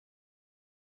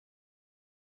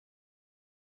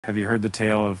Have you heard the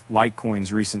tale of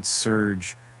Litecoin's recent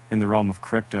surge in the realm of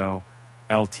crypto?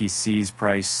 LTC's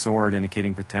price soared,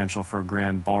 indicating potential for a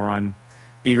grand bull run.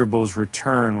 Eager bulls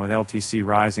return, with LTC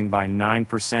rising by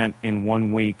 9% in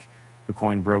 1 week. The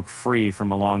coin broke free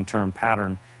from a long-term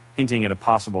pattern, hinting at a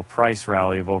possible price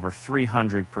rally of over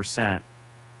 300%.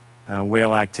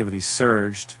 Whale activity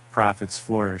surged, profits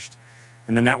flourished,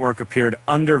 and the network appeared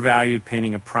undervalued,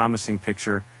 painting a promising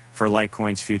picture for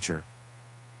Litecoin's future.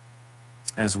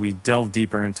 As we delve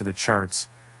deeper into the charts,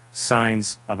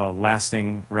 signs of a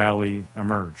lasting rally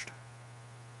emerged.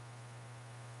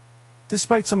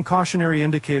 Despite some cautionary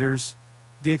indicators,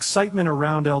 the excitement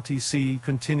around LTC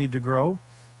continued to grow.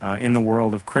 In the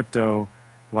world of crypto,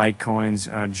 Litecoin's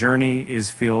journey is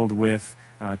filled with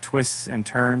twists and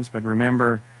turns, but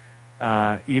remember,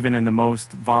 even in the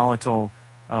most volatile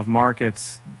of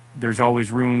markets, there's always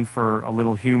room for a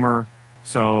little humor.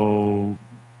 So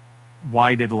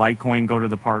why did Litecoin go to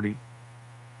the party?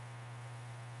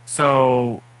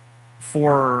 So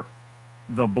for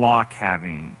the block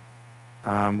halving,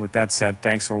 with that said,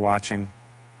 thanks for watching,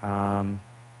 and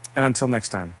until next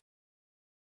time.